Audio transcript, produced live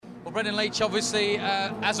Well, Brendon Leitch, obviously,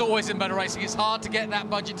 as always in motor racing, it's hard to get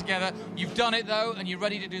that budget together. You've done it though, and you're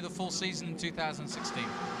ready to do the full season in 2016.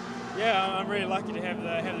 Yeah, I'm really lucky to have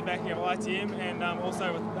the backing of ITM and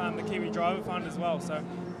also with the Kiwi Driver Fund as well. So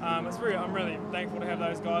I'm really thankful to have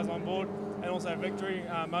those guys on board, and also Victory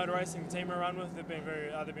Motor Racing, the team I run with. They've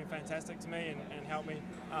been fantastic to me and helped me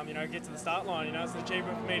get to the start line. It's an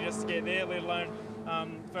achievement for me just to get there, let alone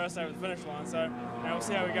first over the finish line. So we'll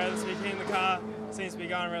see how we go this weekend. The car seems to be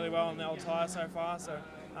going really well on the old tyre so far. So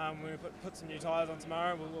when we put some new tyres on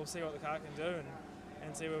tomorrow, we'll see what the car can do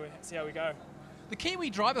and see how we go. The Kiwi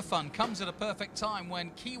Driver Fund comes at a perfect time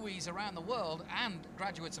when Kiwis around the world, and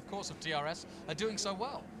graduates, of course, of TRS, are doing so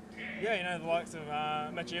well. Yeah, the likes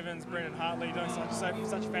of Mitch Evans, Brendan Hartley doing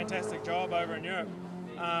such a fantastic job over in Europe.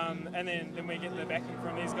 And then we get the backing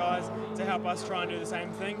from these guys to help us try and do the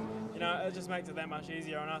same thing. It just makes it that much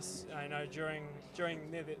easier on us, during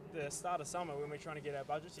the start of summer when we're trying to get our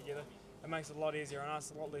budget together. It makes it a lot easier on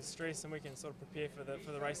us, a lot less stress, and we can sort of prepare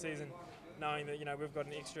for the race season, knowing that we've got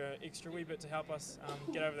an extra wee bit to help us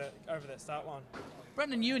get over that start line.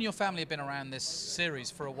 Brendon, you and your family have been around this series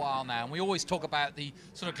for a while now, and we always talk about the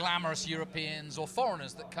sort of glamorous Europeans or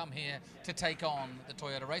foreigners that come here to take on the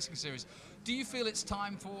Toyota Racing Series. Do you feel it's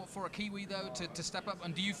time for a Kiwi though to step up,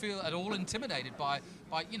 and do you feel at all intimidated by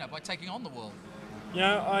taking on the world?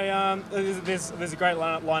 There's a great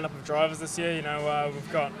lineup of drivers this year.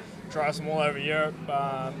 We've got drivers from all over Europe.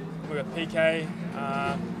 We've got PK,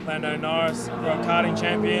 Lando Norris, world karting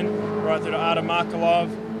champion, right through to Adam Markelov,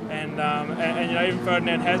 and even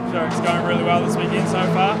Ferdinand Hasberg is going really well this weekend so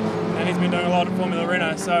far, and he's been doing a lot of Formula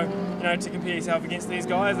Renault. So to compare yourself against these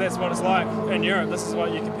guys, that's what it's like in Europe. This is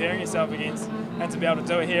what you're comparing yourself against, and to be able to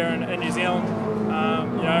do it here in New Zealand,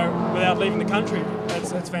 without leaving the country,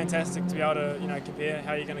 it's fantastic to be able to compare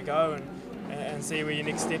how you're going to go and see where your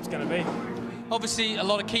next step's going to be. Obviously, a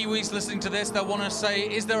lot of Kiwis listening to this, they'll want to say,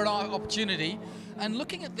 is there an opportunity? And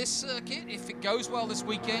looking at this circuit, if it goes well this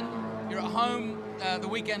weekend, you're at home the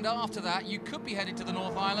weekend after that, you could be headed to the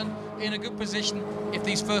North Island in a good position if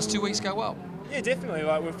these first 2 weeks go well. Yeah, definitely.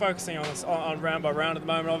 We're focusing on round by round at the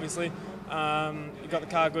moment, obviously. We've got the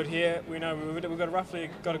car good here. We know we've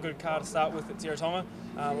got a good car to start with at Tiratoma.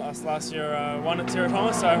 Last year won at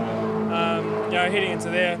Tiratoma, so heading into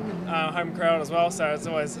their home crowd as well. So it's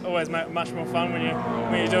always much more fun when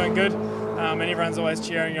you're doing good, and everyone's always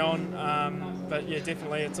cheering you on. But yeah,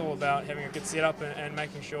 definitely, it's all about having a good setup and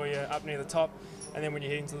making sure you're up near the top. And then when you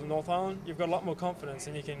head into the North Island, you've got a lot more confidence,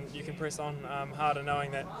 and you can press on harder,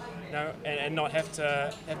 knowing that and not have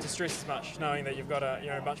to stress as much, knowing that you've got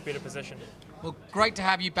a much better position. Well, great to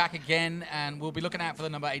have you back again, and we'll be looking out for the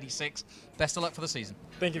number 86. Best of luck for the season.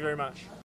 Thank you very much.